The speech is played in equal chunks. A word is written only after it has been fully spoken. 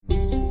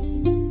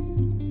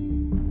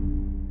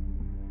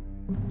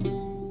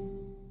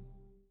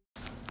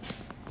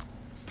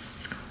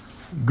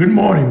Good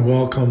morning.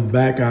 Welcome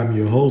back. I'm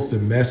your host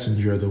and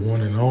messenger, the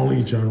one and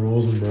only John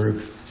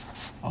Rosenberg,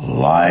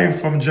 live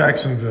from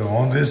Jacksonville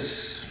on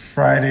this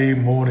Friday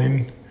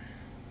morning.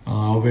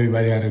 I hope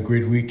everybody had a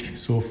great week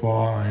so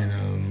far,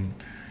 and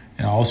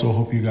I also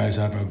hope you guys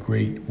have a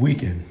great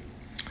weekend.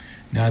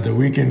 Now, the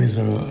weekend is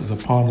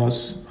upon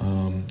us.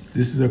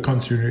 This is a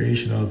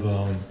continuation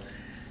of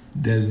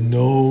there's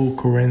no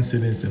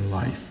coincidence in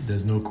life.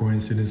 There's no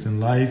coincidence in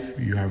life.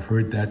 You have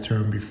heard that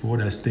term before.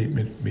 That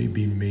statement may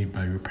be made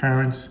by your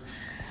parents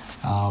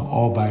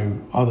or by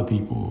other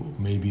people,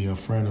 maybe a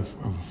friend of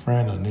a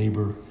friend, a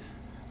neighbor.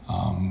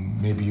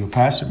 Maybe your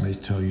pastor may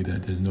tell you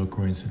that there's no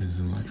coincidence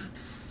in life.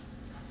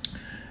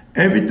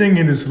 Everything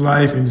in this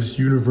life, in this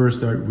universe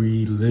that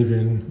we live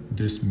in,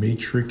 this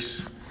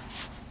matrix,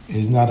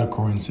 is not a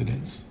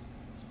coincidence.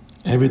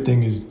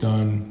 Everything is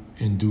done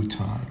in due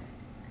time.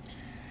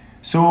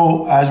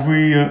 So as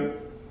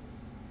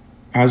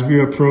we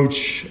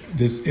approach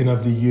this end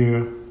of the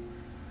year,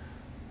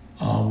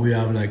 we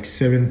have like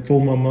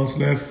 4 more months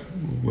left.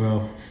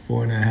 Well,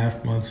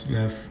 4.5 months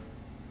left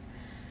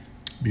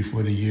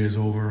before the year is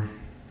over.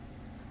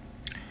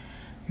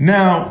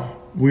 Now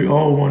we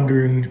all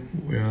wondering,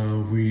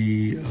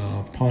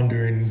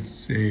 pondering,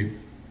 say,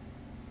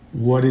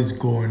 what is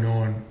going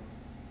on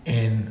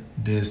in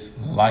this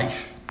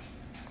life?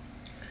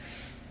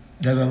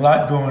 There's a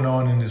lot going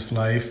on in this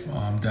life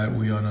that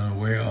we are not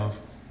aware of.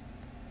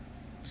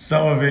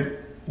 Some of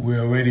it we're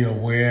already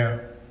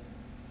aware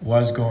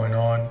what's going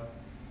on,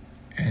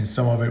 and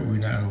some of it we're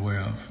not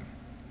aware of.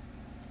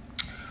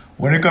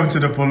 When it comes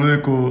to the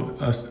political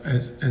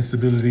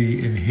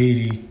instability in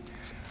Haiti,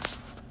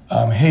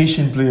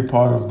 Haitian play a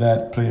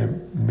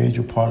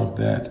major part of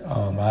that.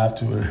 I have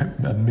to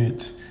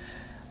admit,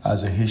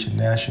 as a Haitian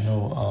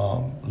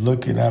national,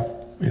 looking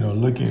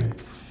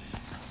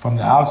from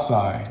the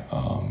outside,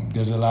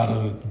 there's a lot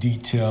of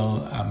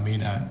detail I may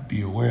not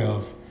be aware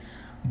of,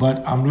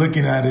 but I'm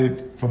looking at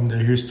it from the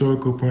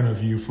historical point of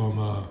view, from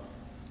a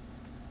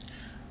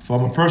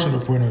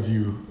personal point of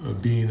view of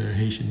being a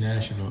Haitian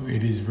national.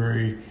 It is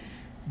very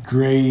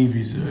grave.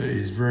 It's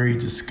very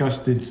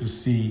disgusting to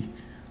see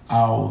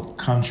our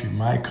country,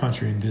 my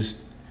country, in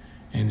this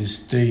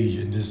stage,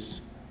 in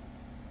this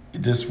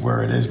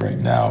where it is right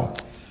now.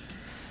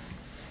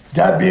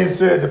 That being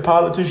said, the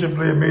politicians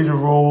play a major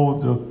role.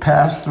 The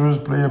pastors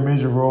play a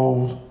major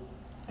role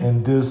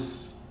in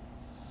this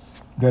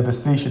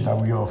devastation that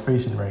we are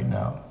facing right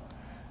now.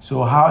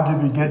 So how did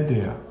we get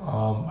there?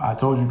 I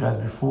told you guys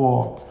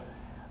before,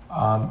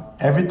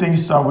 everything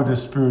starts with the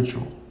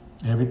spiritual.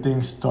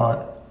 Everything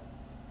starts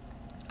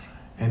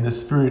in the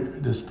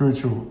spirit, the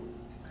spiritual,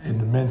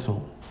 and the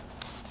mental,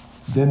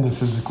 then the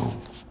physical.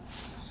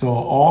 So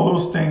all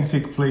those things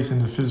take place in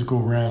the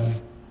physical realm,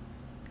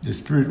 the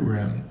spirit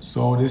realm.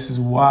 So that's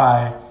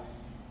why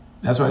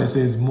they say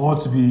it's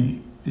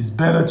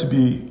better to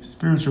be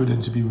spiritual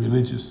than to be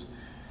religious.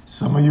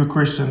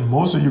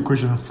 Most of you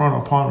Christian front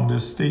upon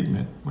this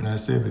statement when I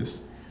say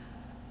this.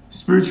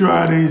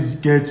 Spirituality is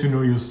getting to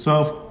know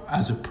yourself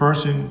as a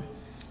person,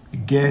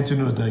 getting to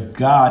know the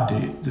God,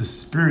 the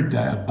spirit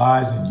that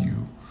abides in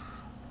you,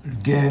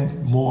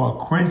 getting more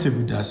acquainted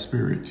with that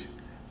spirit,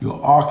 your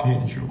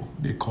archangel,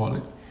 they call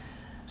it.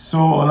 So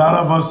a lot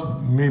of us,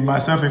 me,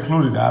 myself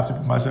included, I have to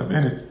put myself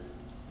in it.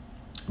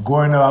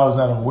 Growing up, I was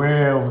not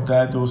aware of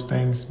those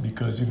things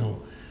because,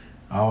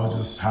 I was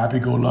just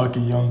happy-go-lucky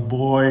young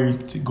boy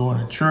going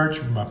to church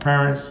with my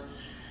parents.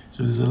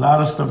 So there's a lot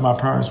of stuff my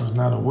parents was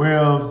not aware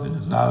of. There's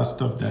a lot of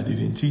stuff that they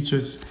didn't teach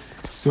us.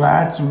 So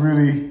I had to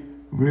really,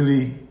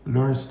 really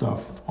learn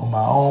stuff on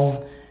my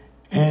own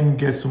and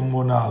get some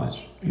more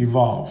knowledge,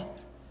 evolve.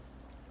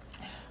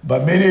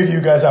 But many of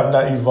you guys have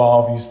not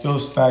evolved. You're still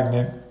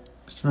stagnant.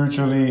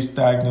 Spiritually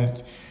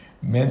stagnant,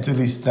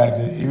 mentally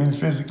stagnant, even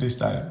physically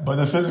stagnant. But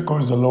the physical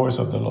is the lowest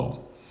of the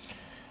low.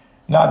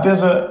 Now,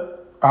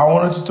 I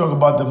wanted to talk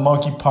about the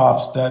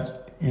monkeypox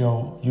that,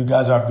 you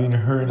guys have been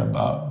hearing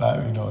about.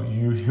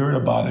 You heard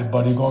about it,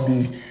 but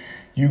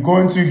you're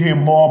going to hear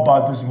more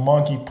about this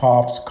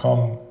monkeypox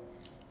come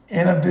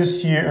end of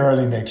this year,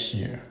 early next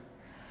year.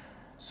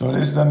 So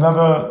this is I would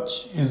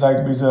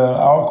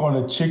call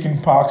it chicken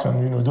pox.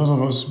 And,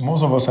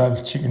 most of us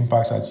have chicken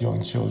pox as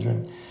young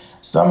children.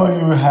 Some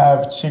of you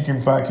have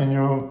chicken pox in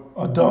your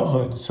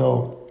adulthood,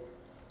 so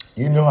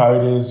you know how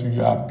it is.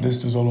 You have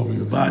blisters all over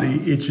your body,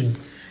 itching,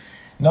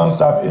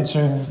 nonstop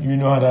itching. You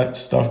know how that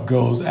stuff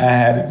goes. I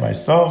had it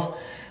myself.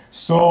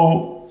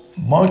 So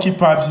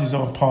monkeypox is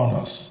upon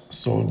us.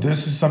 So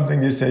this is something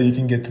they say you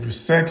can get through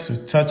sex,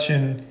 through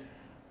touching,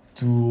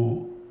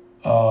 through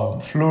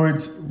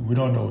fluids. We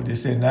don't know. They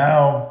say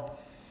now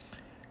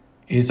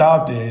it's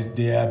out there.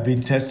 They have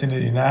been testing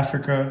it in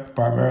Africa,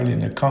 primarily in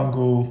the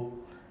Congo.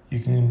 You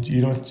can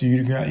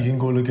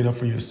go look it up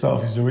for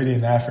yourself. It's already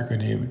in Africa.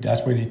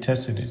 That's where they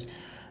tested it,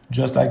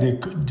 just like they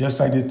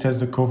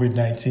test the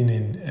COVID-19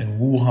 in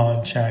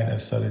Wuhan, China,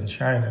 southern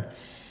China.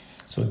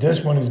 So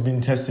this one has been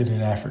tested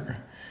in Africa,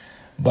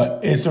 but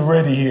it's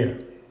already here.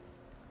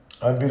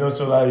 Unbeknownst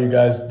to a lot of you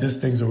guys, this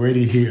thing's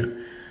already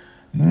here.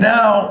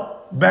 Now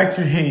back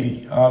to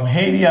Haiti.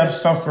 Haiti have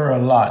suffered a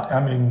lot.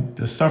 I mean,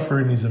 the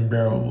suffering is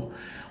unbearable.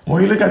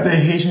 When you look at the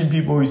Haitian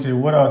people, you say,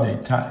 what are they?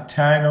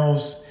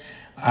 Tainos,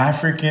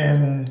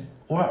 African,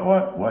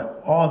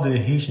 what are the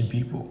Haitian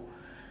people?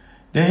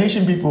 The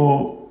Haitian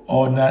people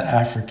are not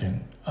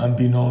African,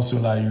 unbeknownst to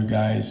like you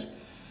guys.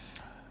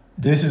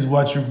 This is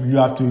what you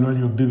have to learn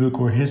your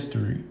biblical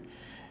history.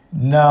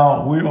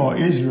 Now, we are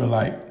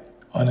Israelite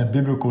on the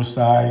biblical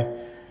side,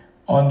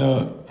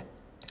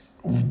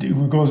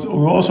 because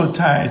we're also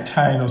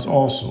Tainos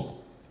also.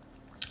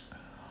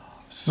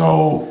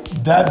 So,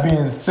 that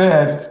being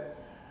said,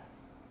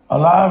 a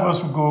lot of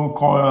us will go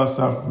call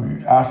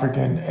ourselves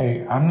African.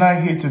 Hey, I'm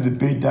not here to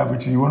debate that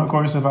with you. You want to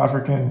call yourself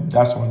African?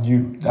 That's on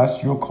you.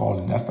 That's your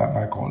calling. That's not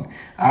my calling.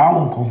 I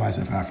won't call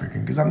myself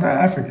African because I'm not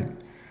African.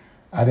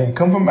 I didn't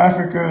come from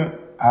Africa.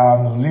 I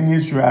have no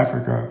lineage to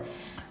Africa.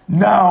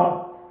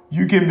 Now,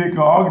 you can make an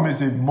argument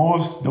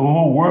that the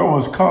whole world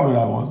was colored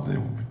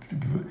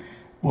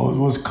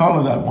was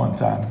colored at one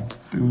time.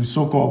 The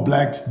so-called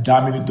blacks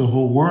dominated the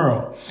whole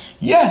world.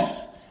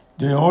 Yes.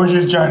 The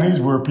original Chinese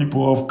were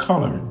people of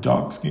color,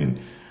 dark skin.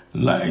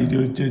 Like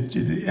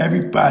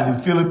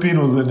everybody,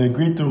 Filipinos and the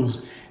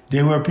Negritos,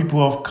 they were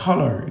people of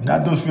color.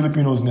 Not those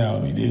Filipinos now.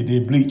 They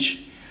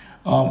bleach.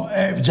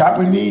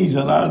 Japanese,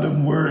 a lot of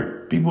them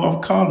were people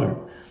of color.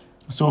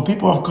 So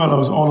people of color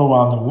was all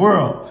around the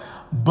world.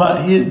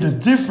 But here's the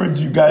difference.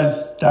 You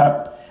guys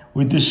stop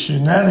with the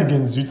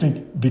shenanigans. You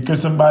think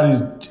because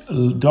somebody's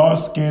dark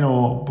skin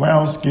or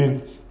brown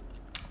skin,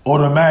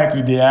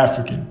 automatically they're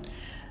African.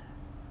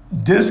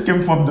 This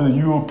came from the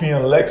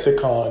European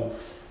lexicon.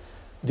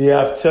 They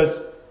have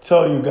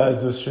tell you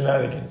guys the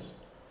shenanigans.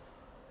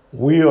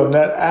 We are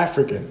not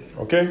African,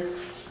 okay?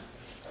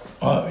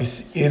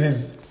 It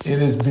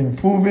has been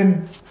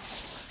proven,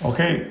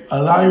 okay?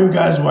 A lot of you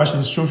guys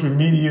watching social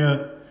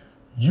media,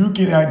 you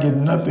cannot get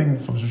nothing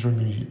from social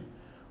media,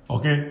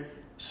 okay?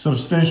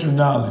 Substantial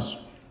knowledge,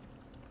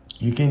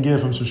 you can get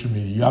it from social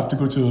media. You have to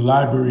go to the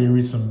library and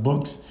read some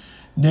books.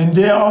 Then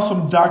there are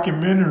some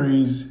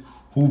documentaries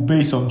who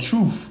based on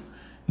truth.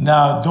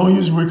 Now, don't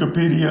use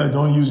Wikipedia,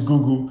 don't use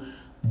Google.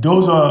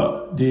 Those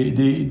are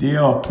they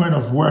are a point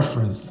of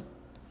reference.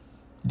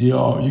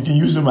 You can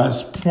use them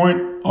as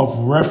point of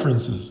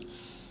references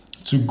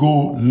to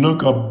go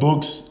look up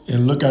books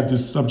and look at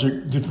this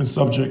different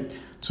subject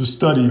to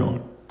study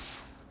on.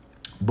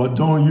 But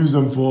don't use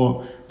them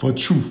for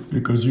truth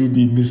because you'll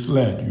be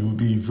misled. You'll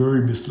be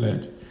very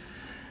misled.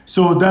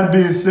 So that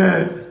being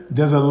said,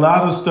 there's a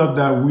lot of stuff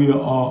that we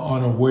are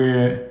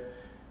unaware,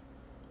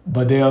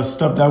 but there are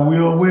stuff that we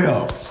are aware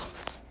of.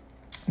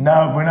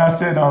 Now, when I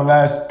said on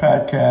last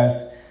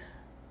podcast,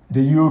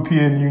 the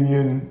European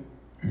Union,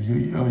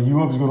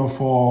 Europe is going to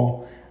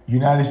fall,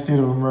 United States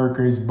of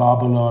America is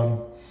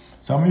Babylon.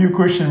 Some of you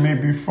Christians may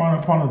be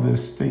frowned upon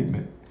this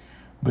statement,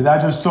 but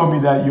that just told me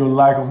that your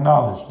lack of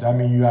knowledge. That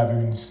means you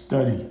haven't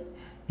studied.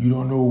 You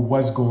don't know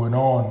what's going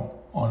on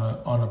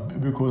a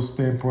biblical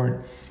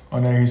standpoint,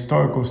 on a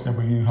historical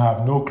standpoint. You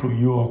have no clue.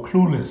 You are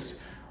clueless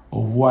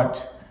of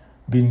what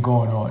been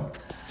going on.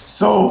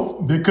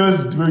 So,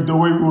 because the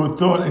way we were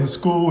taught in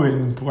school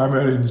and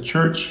primarily in the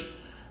church,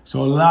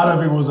 so a lot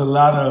of it was a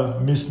lot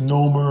of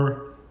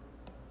misnomer,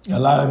 a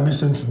lot of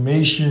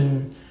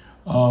misinformation.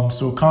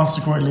 So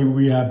consequently,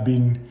 we have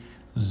been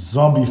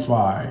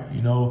zombified,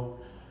 you know.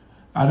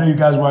 I know you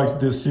guys watched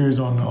this series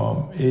on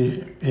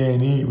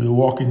A&E, The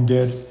Walking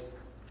Dead.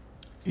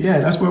 Yeah,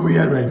 that's where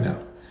we're at right now.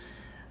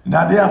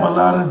 Now, they have a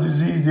lot of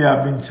disease they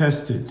have been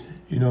tested.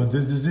 You know,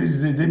 this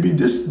disease, this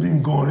has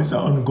been going, it's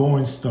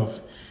ongoing stuff.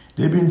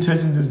 They've been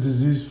testing this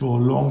disease for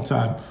a long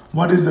time.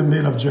 What is the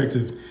main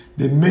objective?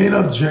 The main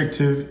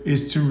objective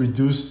is to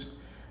reduce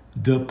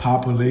the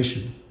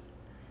population.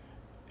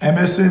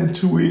 MSN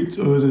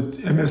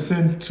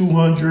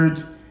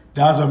 200,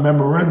 that was a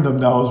memorandum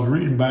that was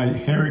written by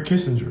Henry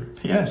Kissinger.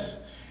 Yes,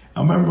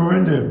 a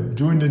memorandum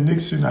during the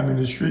Nixon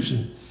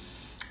administration.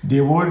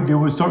 They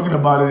was talking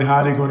about it,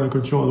 how they're going to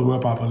control the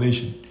world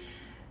population.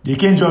 They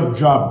can't just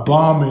drop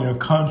bomb in a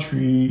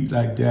country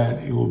like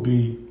that. It will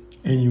be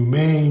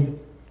inhumane.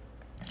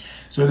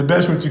 So the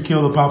best way to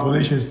kill the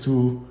population is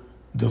to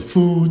the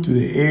food, to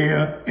the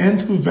air, and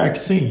to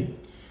vaccine.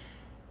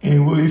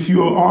 And if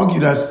you argue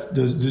that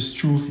this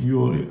truth,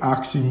 you're an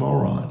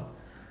oxymoron.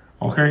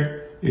 Okay?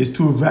 It's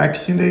to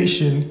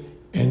vaccination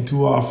and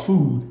to our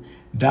food.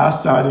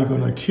 That's how they're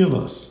going to kill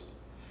us.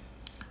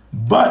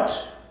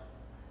 But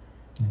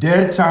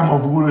their time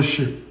of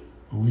rulership,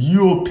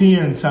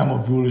 European time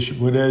of rulership,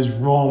 where there's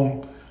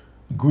Rome,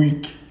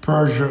 Greek,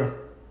 Persia,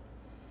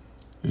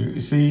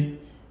 you see,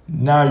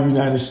 now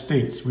United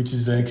States, which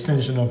is the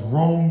extension of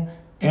Rome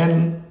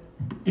and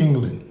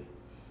England.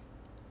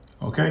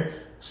 Okay?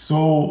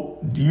 So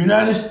the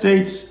United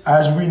States,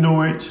 as we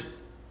know it,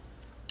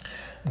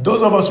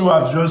 those of us who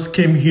have just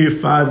came here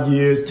 5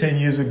 years, 10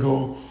 years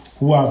ago,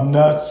 who have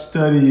not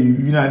studied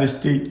United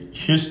States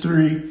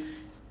history,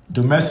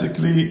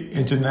 domestically,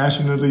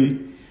 internationally,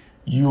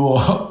 you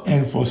are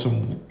in for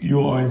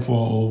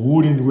a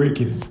wooden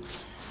awakening.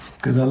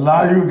 Because a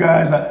lot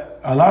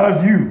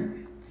of you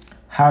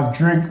have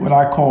drink what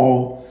I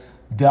call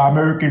the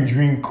American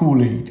dream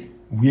Kool-Aid.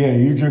 Yeah,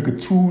 you drink a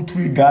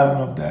 2-3 gallon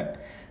of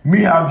that.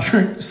 Me, I've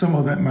drank some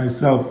of that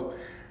myself.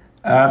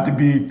 I have to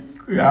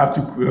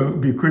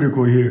be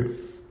critical here.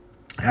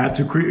 I have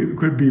to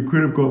be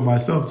critical of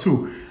myself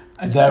too.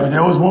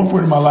 There was one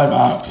point in my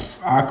life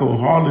I could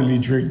hardly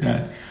drink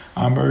that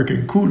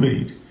American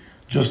Kool-Aid,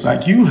 just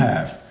like you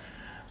have.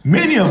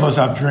 Many of us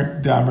have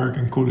drank the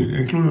American Kool-Aid,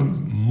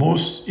 including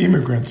most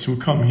immigrants who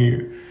come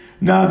here.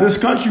 Now, this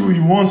country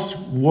once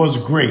was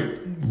great.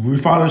 We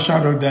found a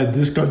shadow that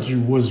this country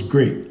was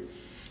great.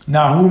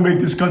 Now, who made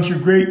this country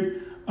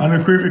great?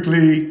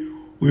 Unequivocally,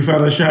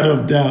 without a shadow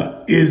of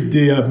doubt, is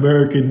the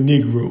American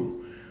Negro,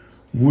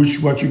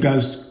 which what you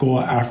guys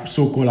call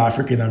so-called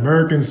African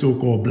Americans,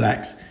 so-called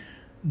blacks.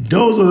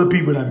 Those are the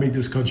people that make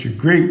this country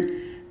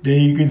great.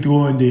 Then you can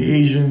throw in the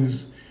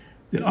Asians,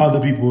 the other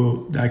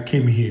people that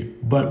came here.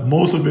 But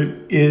most of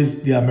it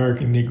is the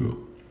American Negro.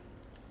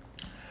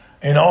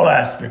 In all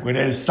aspects, whether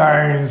it's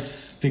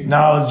science,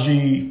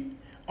 technology,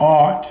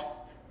 art,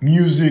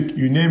 music,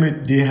 you name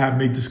it, they have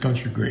made this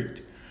country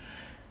great.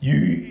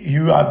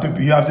 You have to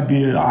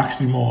be an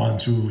oxymoron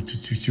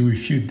to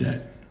refute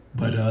that.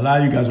 But a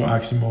lot of you guys are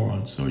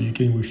oxymorons, so you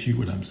can't refute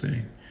what I'm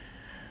saying.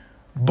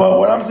 But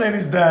what I'm saying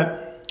is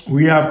that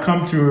we have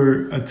come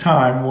to a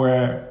time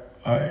where,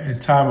 a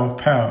time of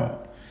peril.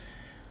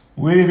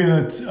 We live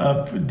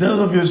in those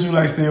of us who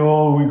like say,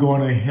 oh, we're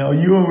going to hell.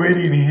 You're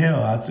already in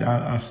hell.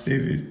 I've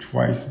said it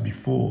twice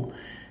before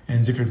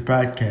in different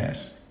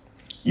podcasts.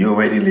 You're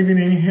already living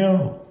in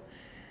hell.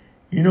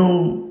 You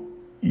know,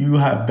 you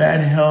have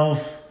bad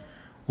health,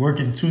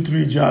 working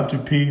 2-3 jobs to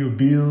pay your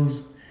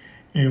bills.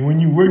 And when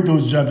you work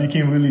those jobs, you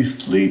can't really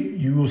sleep.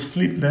 You will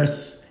sleep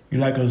less.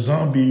 You're like a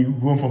zombie. You're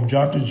going from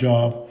job to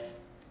job.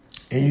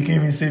 And you can't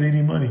even save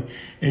any money.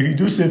 If you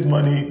do save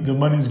money, the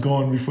money's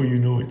gone before you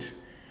know it.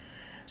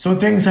 So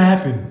things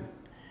happen.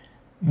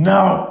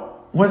 Now,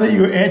 whether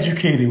you're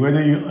educated,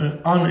 whether you're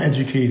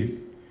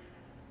uneducated,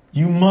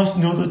 you must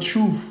know the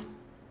truth.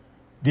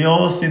 They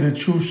all say the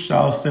truth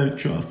shall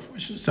set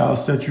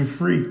you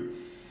free.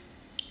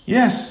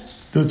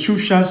 Yes, the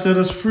truth shall set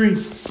us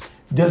free.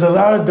 There's a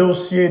lot of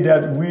dossier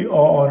that we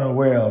are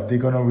unaware of. They're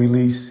going to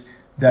release.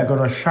 They're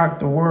going to shock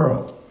the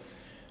world.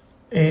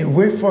 And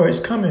wait for it. It's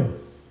coming.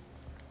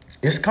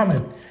 It's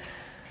coming.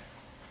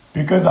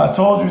 Because I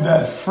told you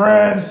that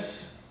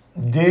France,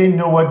 they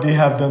know what they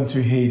have done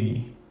to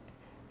Haiti.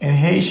 And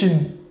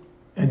Haitian,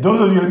 and those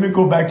of you, let me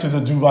go back to the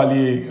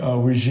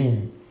Duvalier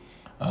regime.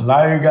 A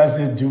lot of you guys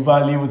said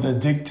Duvalier was a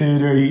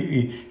dictator.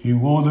 He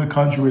ruled the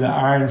country with an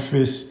iron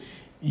fist.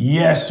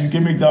 Yes, you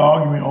can make the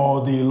argument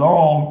all day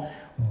long,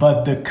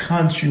 but the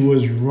country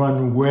was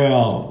run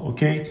well,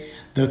 okay?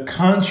 The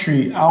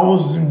country, I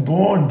wasn't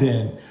born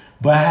then,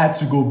 but I had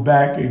to go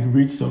back and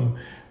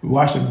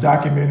watch some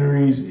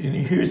documentaries and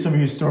hear some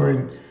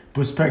historian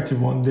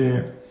perspective on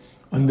the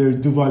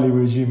Duvalier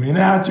regime. And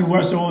I had to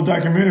watch the whole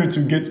documentary to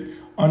get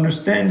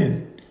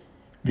understanding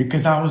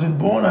because I wasn't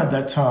born at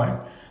that time.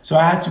 So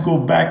I had to go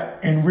back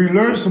and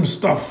relearn some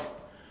stuff.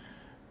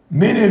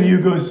 Many of you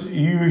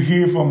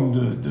hear from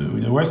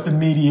the Western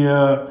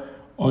media,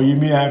 or you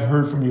may have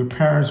heard from your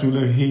parents who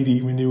left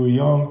Haiti when they were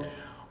young,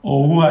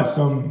 or who had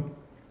some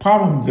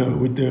problem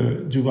with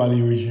the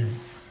Duvalier regime.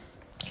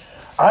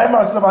 I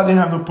myself, I didn't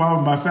have no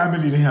problem. My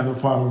family didn't have no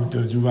problem with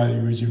the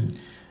Duvalier regime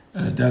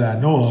that I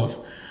know of.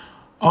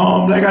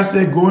 Like I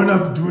said, growing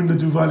up during the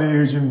Duvalier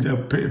regime,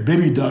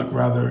 Baby Doc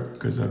rather,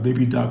 because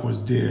Baby Doc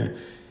was there.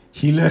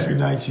 He left in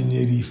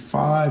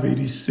 1985,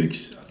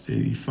 86. I'd say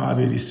 85,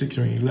 86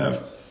 when he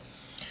left.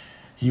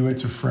 He went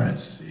to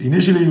France.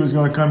 Initially, he was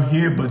going to come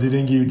here, but they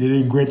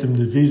didn't grant him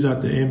the visa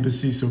at the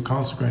embassy, so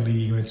consequently,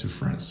 he went to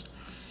France.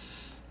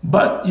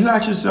 But you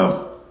ask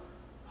yourself,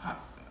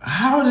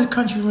 how the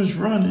country was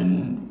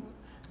run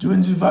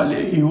during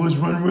Duvalier? It was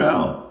run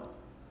well.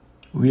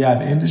 We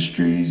have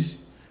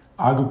industries.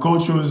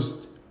 Agriculture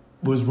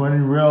was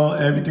running well.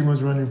 Everything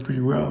was running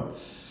pretty well.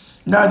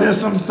 Now, there's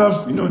some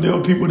stuff, there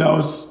were people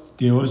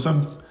there were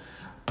some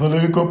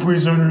political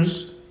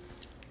prisoners.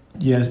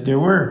 Yes, there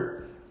were.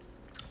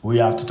 We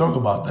have to talk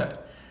about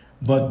that.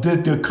 But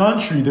the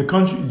question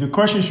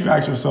you should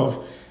ask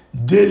yourself,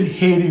 did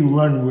Haiti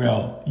run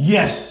well?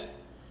 Yes.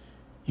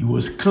 It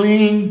was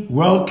clean,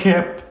 well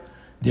kept.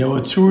 There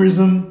was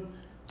tourism.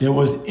 There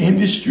was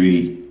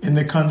industry in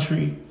the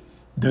country.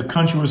 The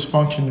country was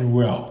functioning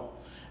well.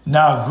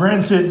 Now,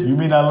 granted, you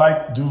may not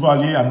like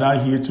Duvalier. I'm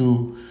not here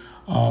to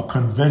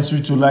convince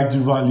you to like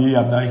Duvalier.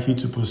 I'm not here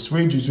to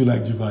persuade you to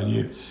like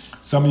Duvalier.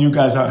 Some of you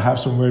guys have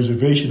some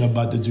reservation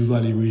about the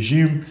Duvalier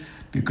regime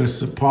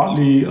because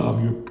partly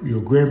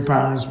your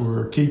grandparents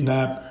were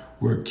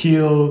kidnapped, were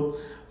killed,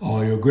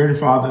 or your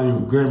grandfather,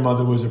 your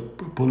grandmother was a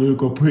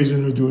political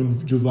prisoner during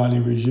the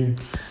Duvalier regime.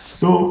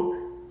 So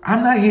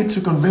I'm not here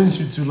to convince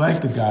you to like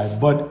the guy,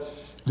 but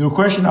the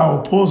question I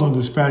will pose on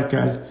this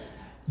podcast,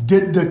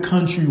 did the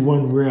country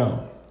run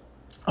well?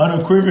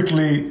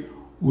 Unequivocally,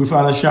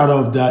 without a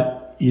shadow of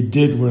doubt, it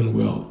did run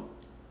well.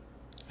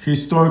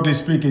 Historically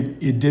speaking,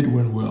 it did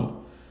run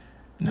well.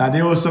 Now,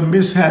 there was some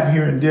mishap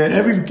here and there.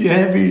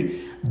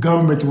 Every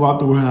government throughout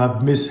the world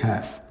have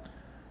mishap.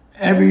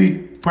 Every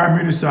prime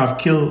minister have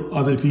killed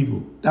other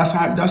people. That's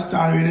how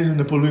it is in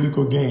the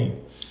political game.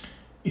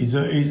 It's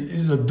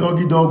a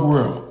doggy-dog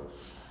world.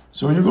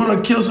 So you're going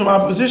to kill some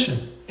opposition.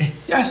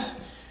 Yes.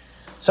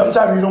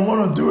 Sometimes you don't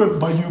want to do it,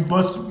 but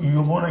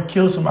you want to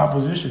kill some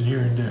opposition here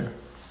and there.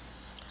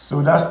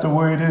 So that's the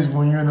way it is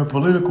when you're in a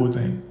political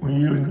thing, when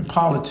you're in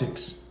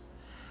politics.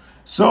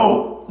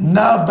 So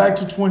now back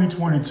to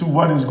 2022,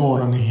 what is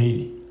going on in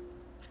Haiti?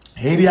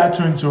 Haiti had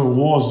turned into a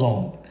war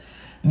zone.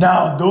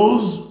 Now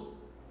those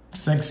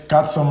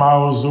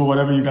Casamigos or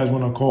whatever you guys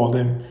want to call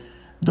them,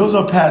 those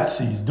are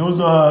patsies. Those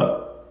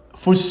are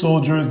foot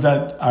soldiers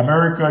that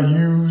America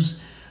used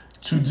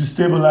to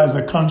destabilize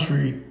a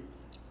country.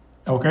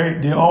 Okay,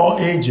 they're all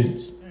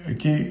agents.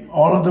 Okay,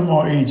 all of them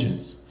are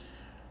agents.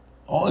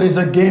 It's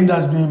a game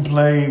that's being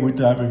played with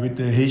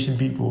the Haitian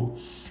people.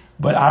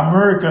 But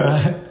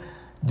America,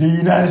 the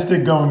United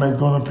States government,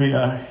 going to pay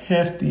a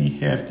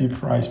hefty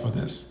price for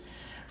this.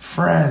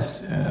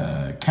 France,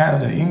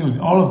 Canada,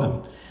 England, all of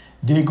them,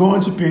 they're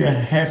going to pay a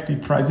hefty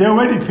price. They're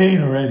already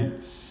paying already,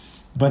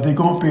 but they're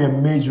going to pay a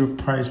major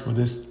price for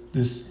this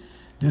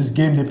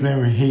game they're playing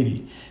with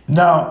Haiti.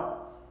 Now,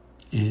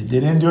 they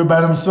didn't do it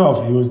by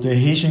themselves. It was the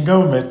Haitian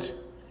government.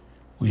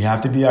 We have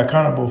to be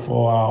accountable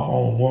for our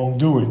own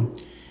wrongdoing.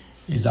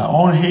 It's our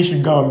own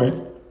Haitian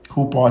government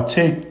who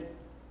partake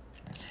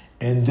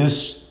in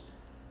those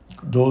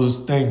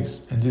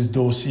things, in these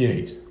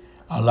dossiers.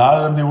 A lot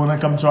of them, they want to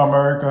come to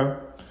America.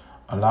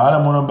 A lot of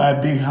them want to buy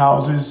big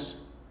houses.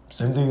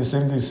 Same dilemma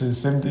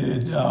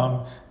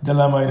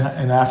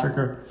in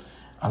Africa.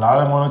 A lot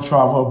of them want to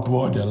travel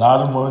abroad. A lot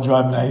of them want to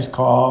drive a nice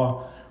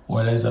car,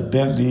 whether it's a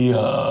Bentley,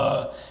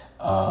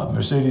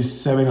 Mercedes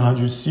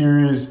 700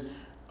 series,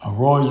 a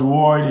Rolls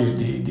Royce.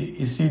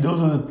 You see,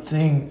 those are the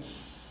things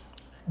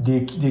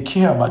they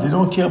care about. They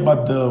don't care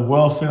about the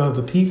welfare of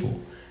the people.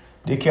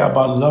 They care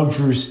about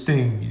luxurious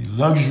things,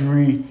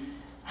 luxury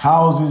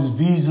houses,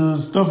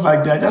 visas, stuff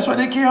like that. That's what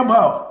they care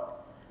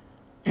about.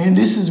 And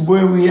this is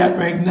where we at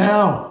right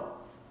now.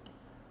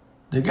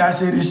 The guy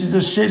said this is a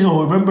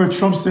shithole. Remember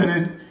Trump said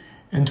it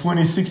in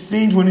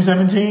 2016,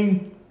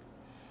 2017?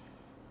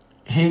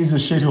 Haiti's a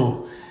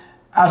shithole.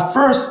 At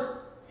first,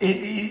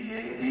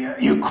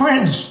 you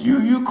cringe.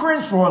 You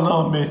cringe for a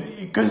little bit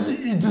because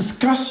it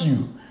disgusts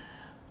you.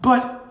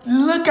 But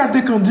look at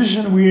the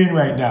condition we're in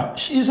right now.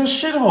 It's a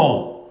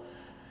shithole.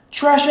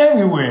 Trash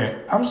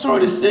everywhere. I'm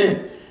sorry to say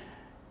it.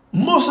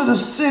 Most of the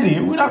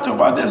city, we're not talking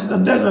about this.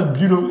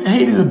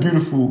 Haiti is a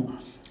beautiful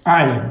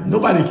island.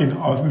 Nobody can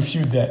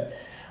refute that.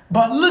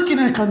 But look at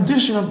the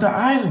condition of the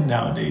island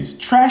nowadays.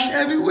 Trash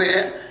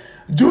everywhere.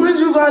 During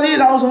Duvalier,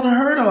 that was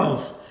unheard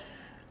of.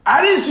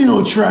 I didn't see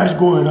no trash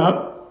going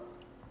up.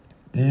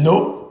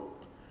 Nope.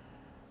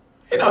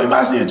 You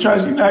might see a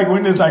trash, like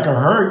when there's like a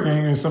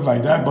hurricane and stuff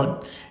like that.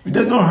 But if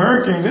there's no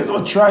hurricane, there's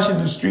no trash in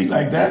the street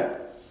like that.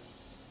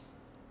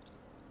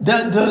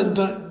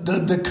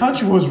 The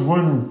country was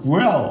run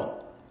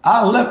well.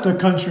 I left the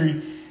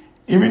country,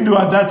 even though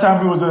at that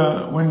time it was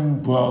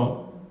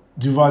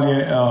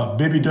Duvalier,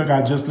 Baby Duck,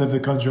 I just left the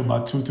country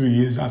about 2-3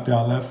 years after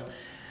I left.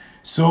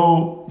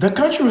 So the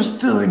country was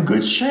still in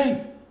good shape.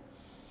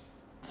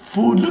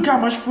 Food, look how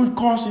much food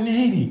costs in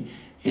Haiti.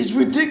 It's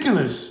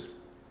ridiculous.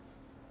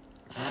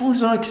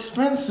 Foods are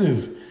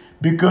expensive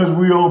because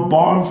we are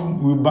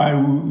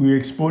we're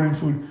exporting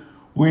food,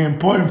 we're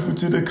importing food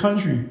to the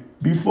country.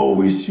 Before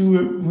we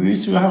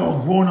used to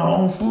have grown our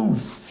own food.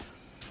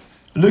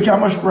 Look how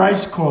much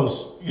rice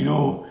costs,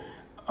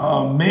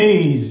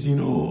 maize,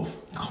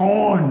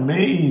 corn,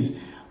 maize,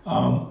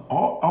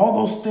 all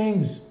those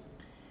things.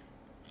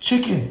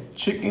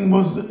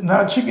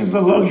 Chicken's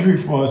a luxury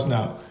for us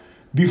now.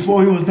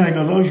 Before it was like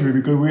a luxury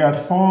because we had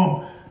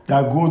farm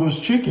that grow those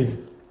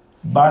chicken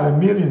by the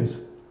millions.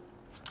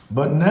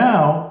 But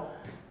now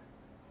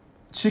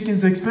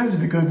chicken's expensive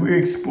because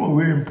we're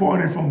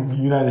importing from the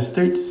United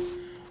States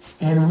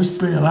and we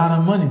spend a lot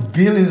of money,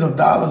 billions of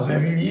dollars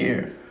every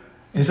year.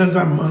 And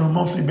sometimes on a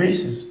monthly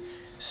basis.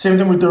 Same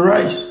thing with the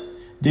rice.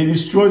 They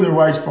destroy the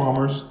rice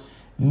farmers.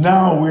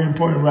 Now we're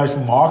importing rice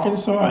from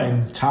Arkansas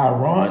and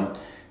Taiwan.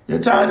 The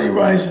Taiwanese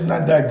rice is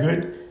not that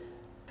good.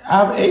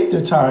 I've ate the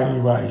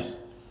Taiwanese rice.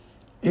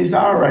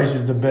 Our rice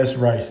is the best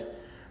rice.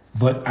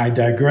 But I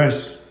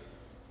digress.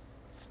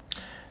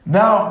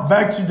 Now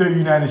back to the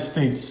United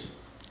States.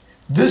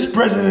 This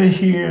president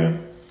here,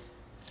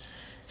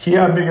 he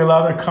had made a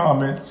lot of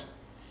comments.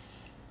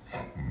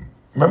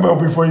 Remember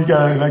before you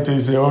got elected, you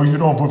say, oh, you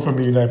don't vote for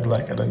me, you're not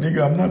black. And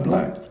nigga, I'm not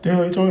black. What the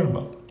hell are you talking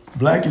about?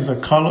 Black is a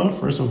color,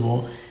 first of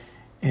all,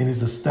 and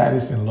it's a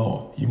status in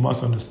law. You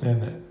must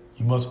understand that.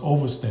 You must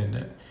understand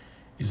that.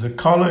 It's a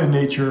color in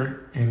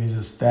nature and it's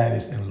a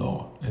status in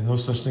law. There's no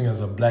such thing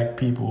as a black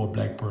people or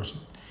black person.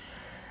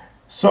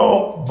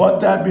 So, but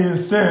that being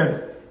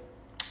said,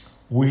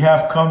 we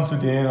have come to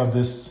the end of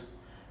this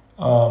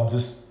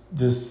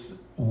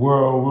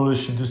world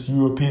rulership, this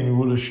European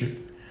rulership.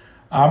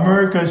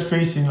 America is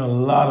facing a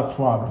lot of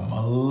problem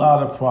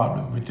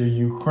with the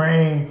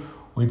Ukraine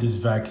with this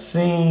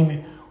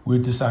vaccine,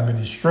 with this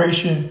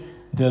administration.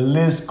 The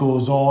list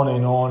goes on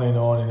and on and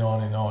on and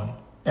on and on,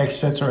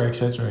 etc.,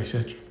 etc.,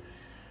 etc.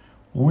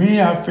 We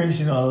are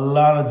facing a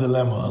lot of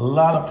dilemma, a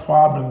lot of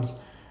problems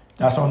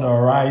that's on the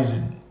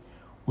horizon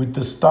with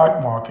the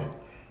stock market.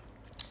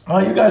 Oh,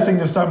 you guys think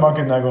the stock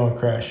market is not going to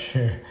crash?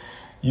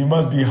 You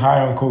must be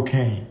high on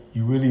cocaine.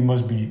 You really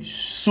must be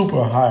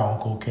super high on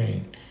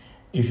cocaine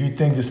if you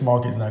think this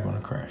market is not going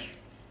to crash.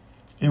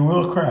 It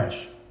will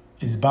crash.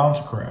 It's bound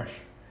to crash.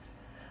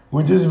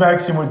 With this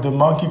vaccine, with the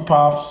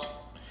monkeypox,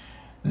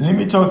 let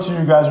me talk to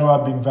you guys who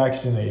have been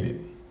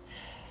vaccinated.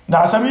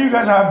 Now, some of you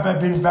guys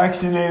have been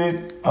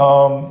vaccinated.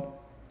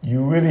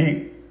 You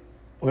really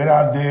went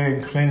out there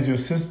and cleansed your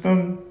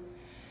system.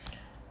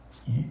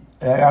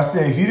 Like I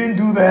said, if you didn't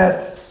do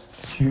that,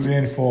 you're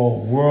in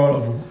for a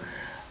world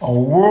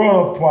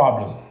of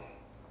problem.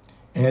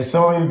 And most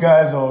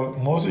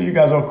of you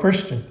guys are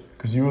Christian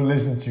because you will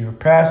listen to your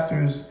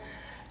pastors.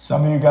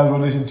 Some of you guys will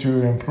listen to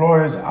your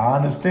employers. I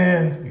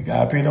understand. You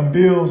got to pay them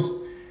bills.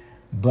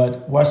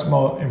 But what's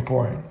more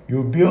important,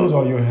 your bills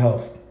or your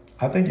health?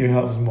 I think your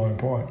health is more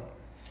important.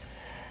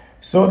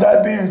 So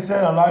that being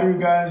said, a lot of you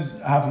guys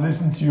have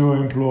listened to your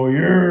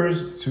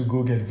employers to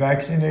go get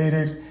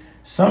vaccinated.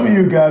 Some of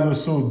you guys are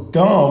so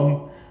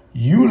dumb,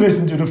 you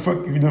listen to the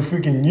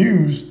freaking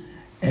news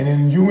and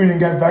then you went and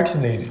got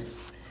vaccinated.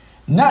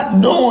 Not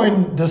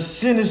knowing the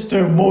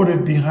sinister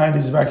motive behind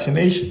this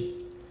vaccination.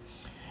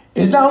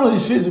 It's not only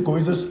physical,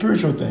 it's a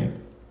spiritual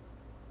thing.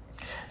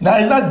 Now,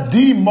 it's not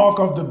the mark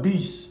of the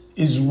beast.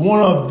 It's one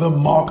of the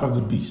mark of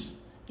the beast.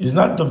 It's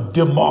not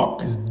the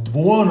mark. It's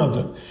one of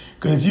them.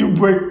 Because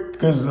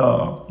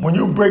when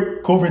you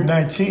break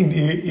COVID-19,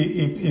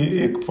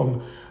 it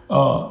from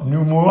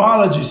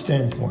numerology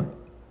standpoint,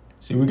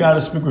 see, we got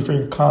to speak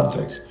within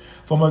context.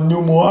 From a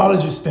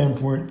numerology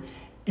standpoint,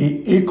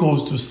 it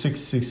equals to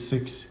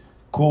 666.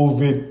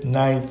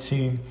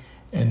 COVID-19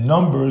 and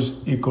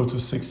numbers equal to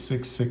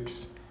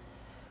 666.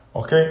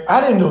 Okay?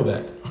 I didn't know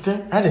that.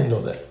 Okay? I didn't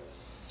know that.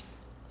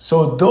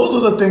 So those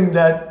are the things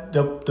that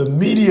the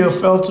media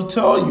failed to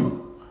tell you,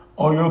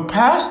 or your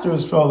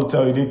pastors failed to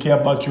tell you. They care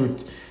about you.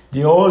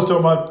 They always talk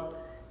about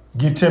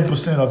give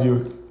 10% of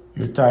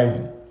your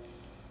tithing.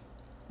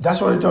 That's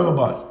what they talk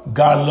about.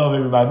 God love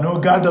everybody. No,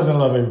 God doesn't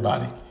love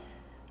everybody.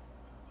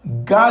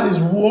 God is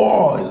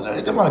war. It's not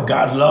talking about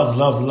God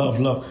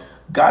love.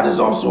 God is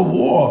also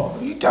war.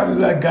 You can't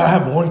let God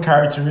have one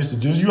characteristic.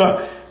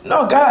 God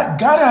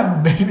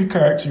have many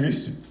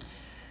characteristics.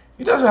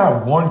 He doesn't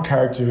have one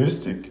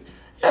characteristic.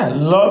 Yeah,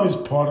 love is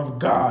part of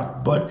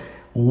God, but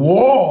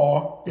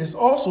war is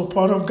also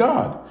part of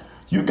God.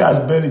 You guys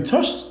barely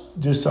touched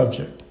this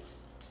subject.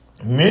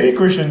 Many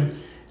Christians,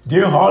 they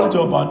hardly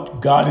talk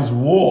about God is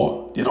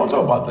war. They don't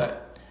talk about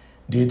that.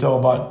 They talk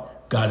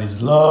about God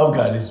is love,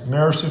 God is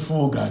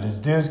merciful, God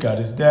is this, God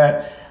is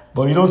that.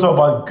 But you don't talk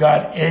about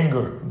God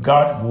anger,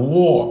 God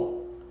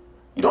war.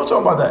 You don't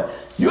talk about that.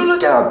 You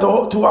look at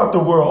throughout the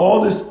world,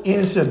 all this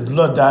innocent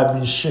blood that has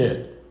been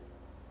shed.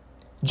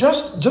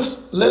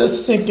 Just let it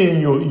sink in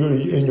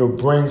your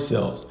brain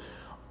cells.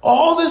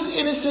 All this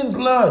innocent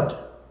blood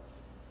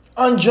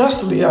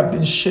unjustly have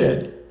been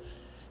shed.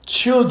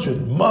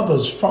 Children,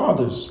 mothers,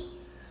 fathers,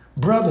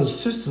 brothers,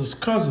 sisters,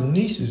 cousins,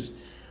 nieces,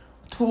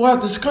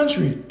 throughout this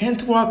country and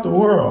throughout the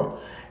world.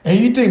 And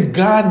you think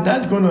God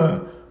not going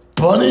to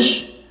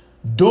punish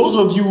those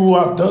of you who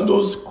have done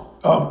those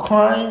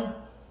crime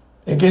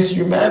against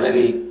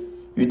humanity?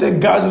 You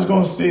think God's just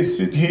going to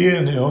sit here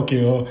and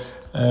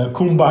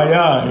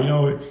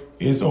kumbaya,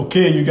 it's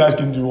okay, you guys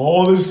can do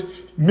all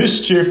this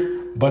mischief,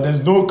 but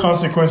there's no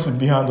consequences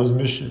behind those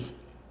mischief.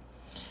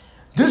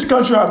 This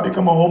country has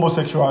become a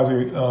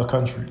homosexuality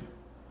country.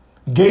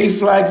 Gay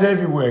flags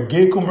everywhere,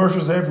 gay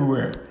commercials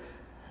everywhere.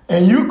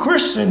 And you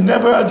Christian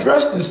never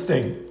address this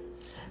thing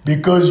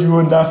because you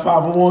are not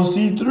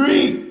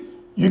 501c3.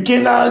 You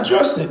cannot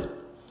address it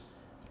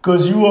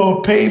because you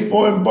are paid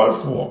for and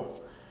bought for.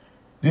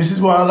 This is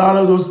why a lot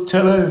of those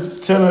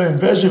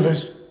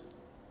televangelists,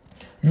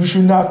 you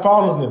should not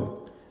follow them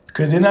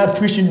because they're not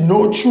preaching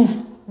no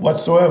truth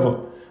whatsoever.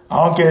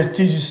 I don't care if it's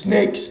teaching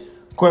snakes,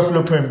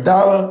 Kweflo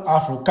Dollar,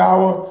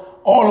 Afro-Kawa,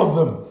 all of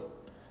them.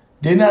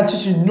 They're not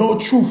teaching no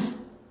truth.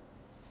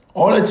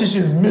 All they're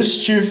teaching is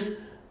mischief,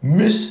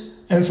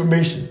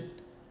 misinformation,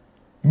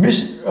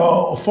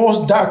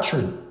 false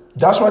doctrine.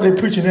 That's why they're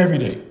preaching every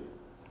day.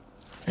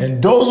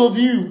 And those of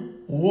you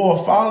who are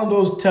following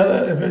those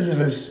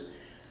televangelists,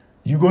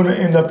 you're going to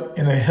end up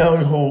in a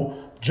hellhole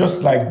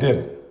just like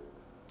them.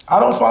 I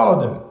don't follow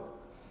them.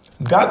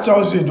 God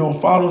tells you don't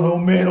follow no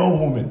man or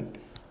woman.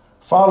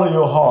 Follow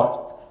your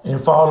heart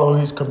and follow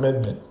his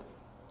commandment.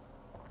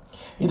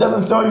 He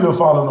doesn't tell you to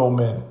follow no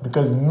man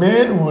because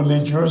men will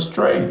lead you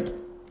astray.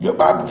 Your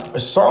Bible,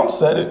 Psalm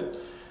said it.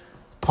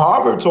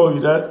 Proverbs told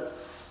you that.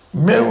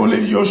 Men will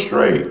lead you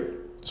astray.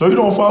 So you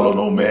don't follow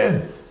no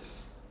man.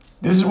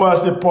 This is why I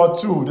said part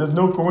 2. There's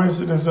no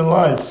coincidence in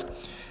life.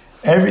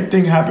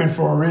 Everything happened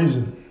for a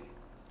reason.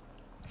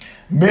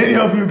 Many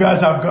of you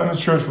guys have gone to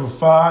church for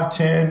 5,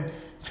 10,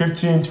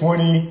 15,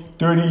 20,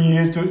 30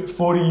 years,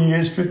 40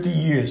 years, 50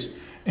 years,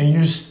 and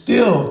you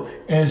still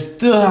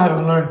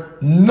haven't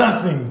learned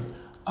nothing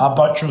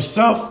about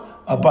yourself,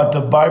 about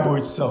the Bible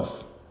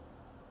itself.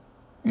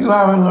 You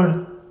haven't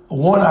learned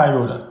one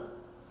iota.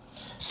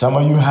 Some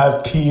of you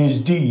have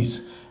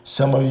PhDs.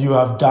 Some of you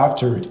have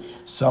doctorate.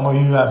 Some of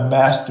you have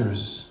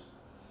masters,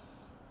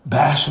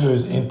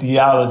 bachelors in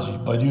theology,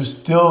 but you're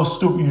still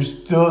stupid. You're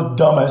still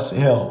dumb as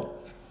hell.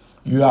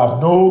 You have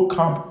no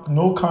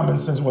common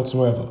sense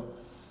whatsoever.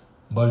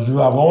 But you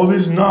have all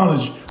this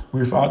knowledge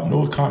without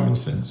no common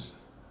sense.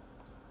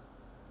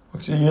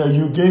 So yeah,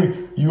 you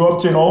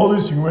obtain all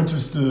this. You went to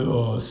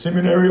the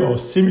seminary or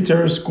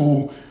cemetery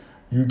school.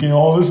 You gain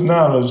all this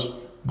knowledge,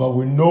 but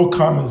with no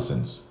common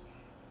sense.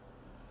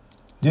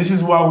 This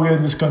is why we're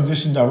in this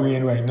condition that we're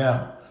in right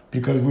now,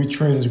 because we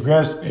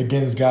transgress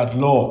against God's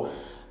law.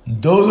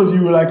 And those of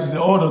you who like to say,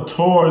 "Oh, the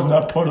Torah is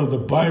not part of the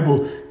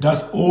Bible.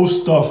 That's old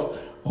stuff.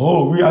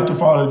 Oh, we have to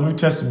follow the New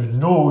Testament."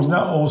 No, it's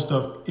not old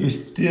stuff. It's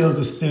still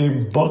the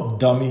same book,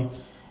 dummy.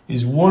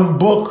 It's one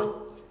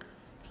book.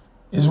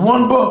 It's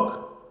one book.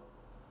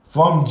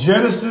 From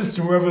Genesis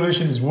to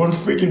Revelation is one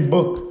freaking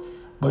book.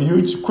 But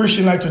you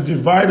Christians like to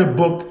divide a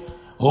book.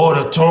 Oh,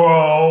 the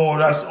Torah, oh,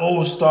 that's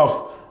old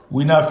stuff.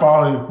 We're not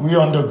following. We're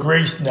under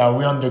grace now.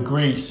 We're under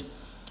grace.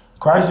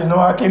 Christ said, no,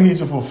 I came here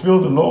to fulfill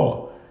the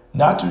law,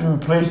 not to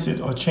replace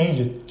it or change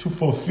it, to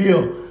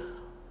fulfill.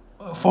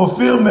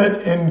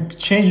 Fulfillment and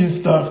changing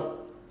stuff,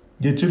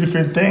 they're two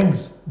different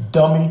things,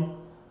 dummy.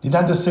 They're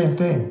not the same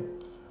thing.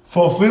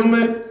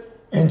 Fulfillment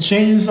and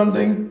changing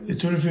something,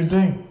 it's two different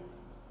things.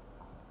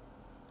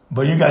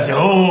 But you guys say,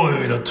 oh,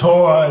 the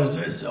Torah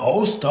is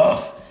old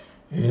stuff.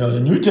 You know, the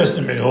New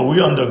Testament, oh,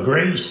 we're under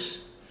grace.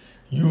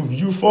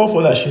 You fall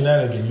for that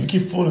shenanigan. You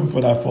keep falling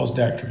for that false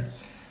doctrine.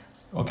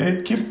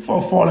 Okay? Keep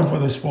falling for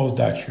this false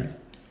doctrine.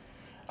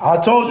 I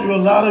told you a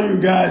lot of you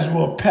guys who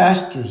are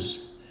pastors,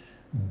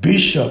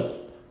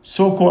 bishop,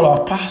 so-called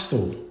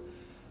apostle,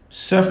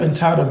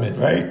 self-entitlement,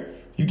 right?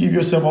 You give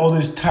yourself all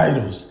these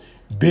titles.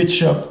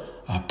 Bishop,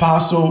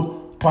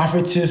 apostle,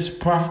 prophetess,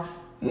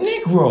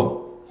 Negro.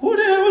 Who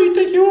the hell you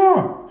think you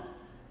are?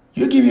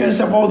 You give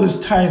yourself all these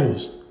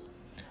titles.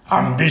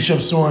 I'm bishop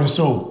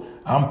so-and-so.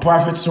 I'm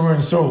prophet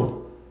so-and-so.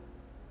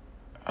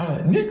 I'm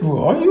like,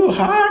 Negro, are you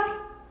high?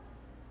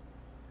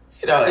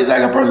 You know, it's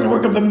like a person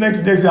wake up the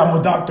next day and say, I'm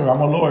a doctor, I'm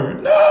a lawyer.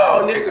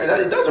 No,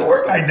 nigga, it doesn't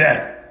work like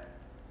that.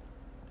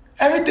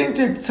 Everything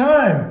takes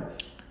time.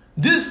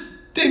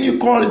 This thing you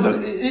call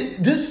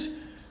this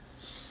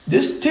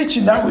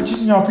teaching that we're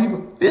teaching our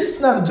people, this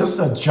is not just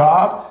a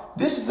job.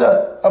 This is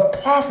a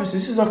prophecy.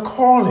 This is a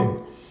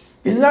calling.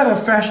 It's not a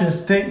fashion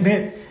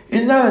statement.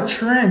 It's not a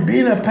trend.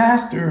 Being a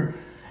pastor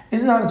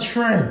is not a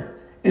trend.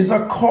 It's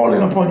a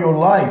calling upon your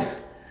life.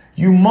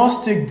 You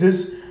must take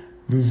this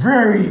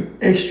very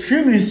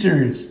extremely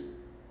serious.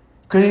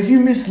 Because if you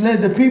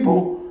misled the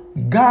people,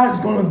 God is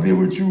going to deal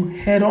with you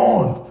head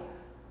on.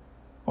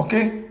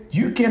 Okay?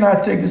 You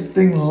cannot take this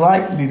thing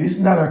lightly. This is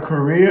not a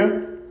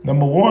career.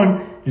 Number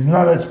one, it's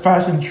not a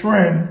fashion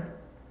trend.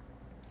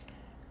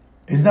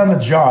 It's not a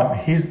job.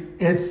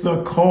 It's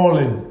a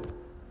calling.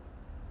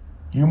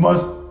 You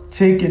must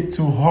take it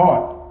to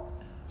heart.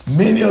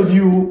 Many of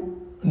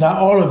you, not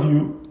all of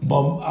you,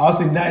 but I'll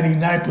say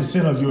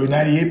 99% of you or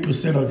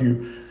 98% of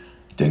you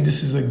think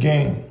this is a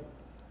game.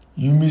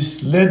 You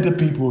misled the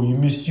people. You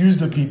misuse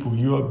the people.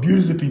 You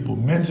abuse the people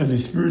mentally,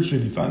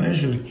 spiritually,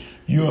 financially.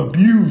 You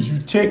abuse. You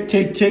take.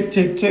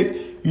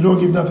 You don't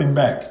give nothing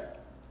back.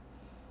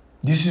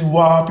 This is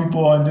why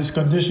people are in this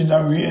condition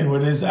that we're in,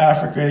 whether it's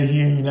Africa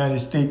here in the United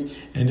States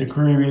and the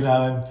Caribbean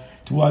island,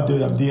 throughout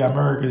the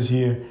Americas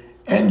here,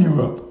 and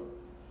Europe.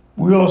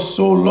 We are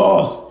so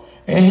lost.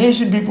 And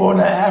Haitian people are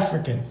not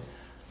African.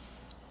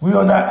 We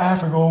are not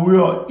African. We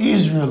are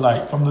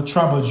Israelite from the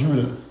tribe of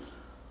Judah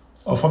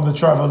or from the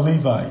tribe of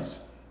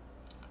Levites.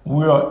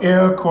 We are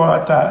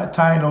Iroquois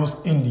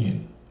Taínos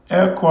Indian.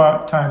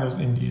 Iroquois Taínos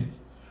Indians.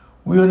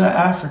 We are not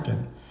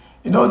African.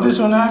 You know this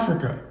on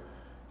Africa,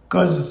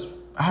 because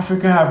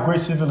Africa have great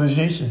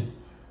civilization.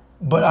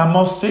 But I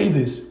must say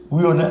this,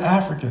 we are not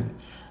African.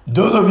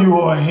 Those of you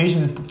who are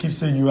Haitian keep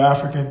saying you're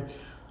African.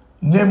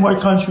 Name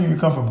what country you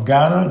come from.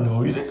 Ghana?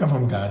 No, you didn't come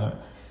from Ghana.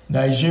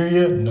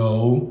 Nigeria?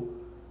 No.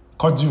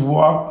 Cote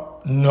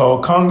d'Ivoire? No.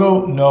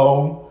 Congo?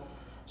 No.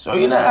 So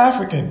you're not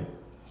African.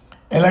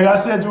 And like I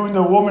said, during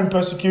the woman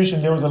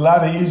persecution, there was a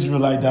lot of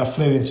Israelites that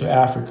fled into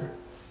Africa.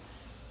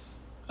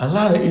 A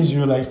lot of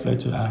Israelites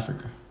fled to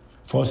Africa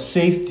for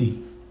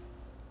safety.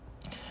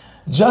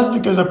 Just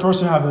because a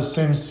person has the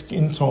same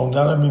skin tone,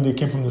 that doesn't mean they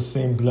came from the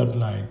same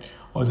bloodline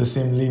or the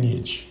same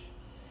lineage.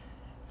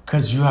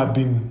 Because you have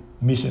been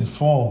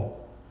misinformed.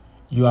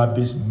 You have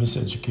been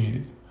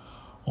miseducated.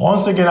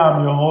 Once again,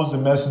 I'm your host, the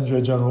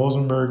messenger, John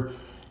Rosenberg.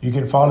 You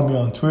can follow me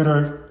on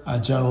Twitter at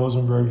John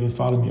Rosenberg. You can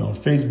follow me on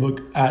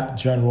Facebook at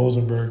John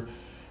Rosenberg.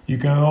 You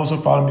can also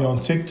follow me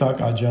on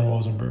TikTok at John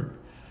Rosenberg.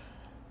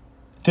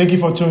 Thank you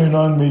for tuning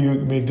on.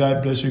 May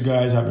God bless you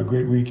guys. Have a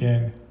great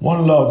weekend.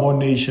 One love, one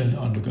nation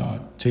under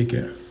God. Take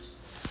care.